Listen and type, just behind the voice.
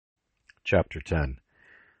Chapter 10.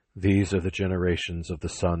 These are the generations of the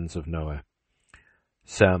sons of Noah: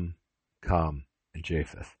 Sem, Ham, and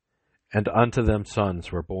Japheth. And unto them sons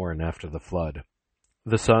were born after the flood.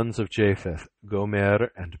 The sons of Japheth: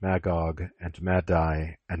 Gomer, and Magog, and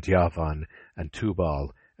Madai, and Yavan, and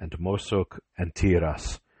Tubal, and Mosuk, and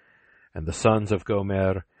Tiras. And the sons of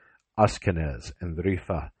Gomer: Ashkenaz, and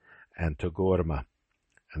Ripha, and Togorma.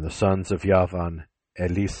 And the sons of Yavan: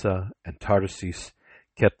 Elisa, and Tarsis,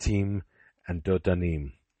 Kettim, and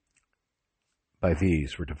Dodanim. By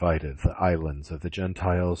these were divided the islands of the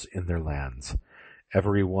Gentiles in their lands,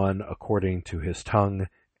 every one according to his tongue,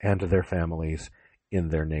 and their families in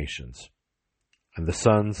their nations. And the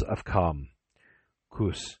sons of Ham: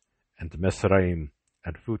 Cus, and Mesraim,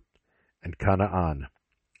 and Phut, and Canaan.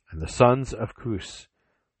 And the sons of Cus: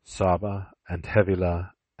 Saba, and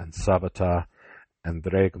Havilah, and Sabata, and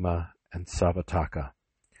Regma, and Sabataka.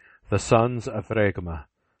 The sons of Regma: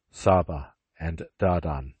 Saba, and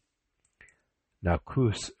Dadan. Now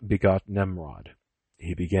Cus begot Nimrod.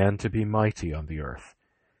 He began to be mighty on the earth,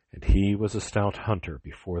 and he was a stout hunter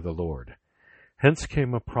before the Lord. Hence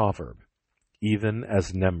came a proverb, even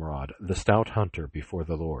as Nimrod, the stout hunter before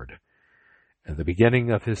the Lord. And the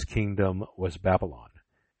beginning of his kingdom was Babylon,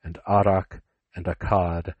 and Arak, and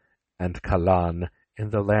Akkad, and Kalan,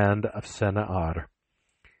 in the land of Sennaar.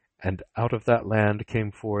 And out of that land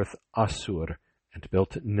came forth Assur, and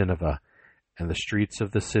built Nineveh, and the streets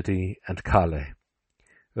of the city, and Calais.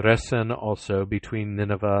 Resen also between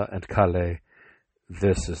Nineveh and Calais.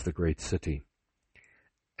 This is the great city.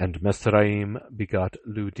 And Mesraim begot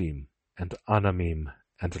Ludim, and Anamim,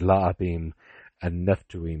 and Laabim, and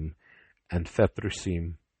Nephtuim, and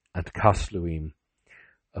Phetrusim, and Casluim,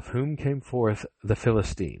 of whom came forth the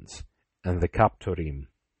Philistines, and the Captorim.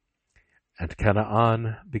 And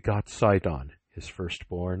Canaan begot Sidon, his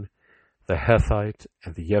firstborn, the Hethite,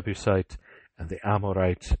 and the Jebusite, and the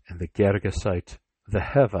Amorite, and the Gergesite, the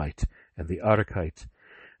Hevite, and the Archite,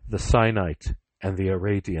 the Sinite, and the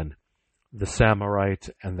Aradian, the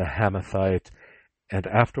Samorite, and the Hamathite, and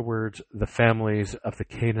afterwards the families of the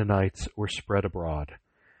Canaanites were spread abroad.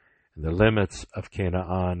 And the limits of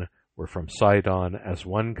Canaan were from Sidon as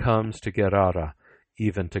one comes to Gerara,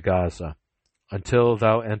 even to Gaza, until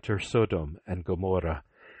thou enter Sodom and Gomorrah,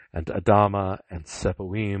 and Adama and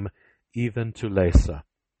Seboim, even to Lasa.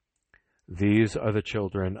 These are the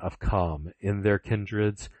children of Ham in their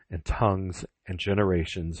kindreds and tongues and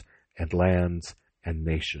generations and lands and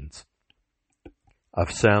nations.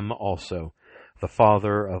 Of Sem also, the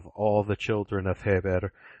father of all the children of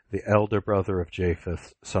Heber, the elder brother of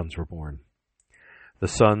Japheth, sons were born. The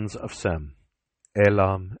sons of Sem: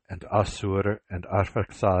 Elam, and Assur, and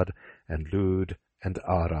Arphaxad, and Lud, and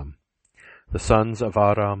Aram. The sons of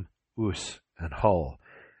Aram: Us, and Hul,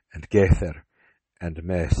 and Gether, and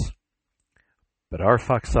Mes. But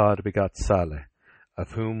Arphaxad begot Saleh,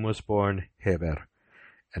 of whom was born Heber.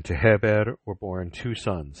 And to Heber were born two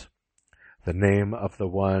sons. The name of the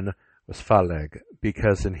one was Phaleg,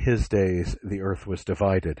 because in his days the earth was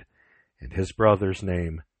divided, and his brother's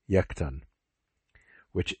name Yektan.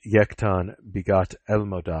 Which Yektan begot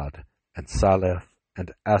Elmodad, and Saleth,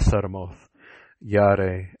 and Asarmoth,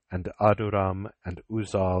 Yare, and Aduram, and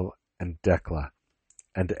Uzal, and Dekla,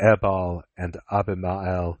 and Ebal, and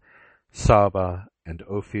Abimael, Saba, and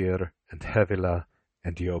Ophir, and Havilah,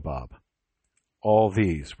 and Yobab. All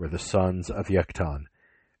these were the sons of Yektan,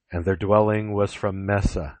 and their dwelling was from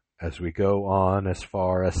Mesa, as we go on as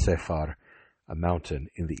far as Sephar, a mountain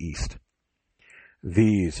in the east.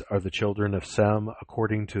 These are the children of Sem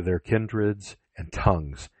according to their kindreds and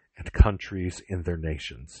tongues and countries in their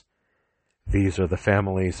nations. These are the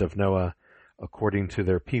families of Noah according to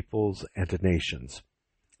their peoples and nations.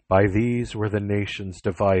 By these were the nations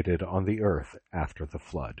divided on the earth after the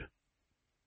flood.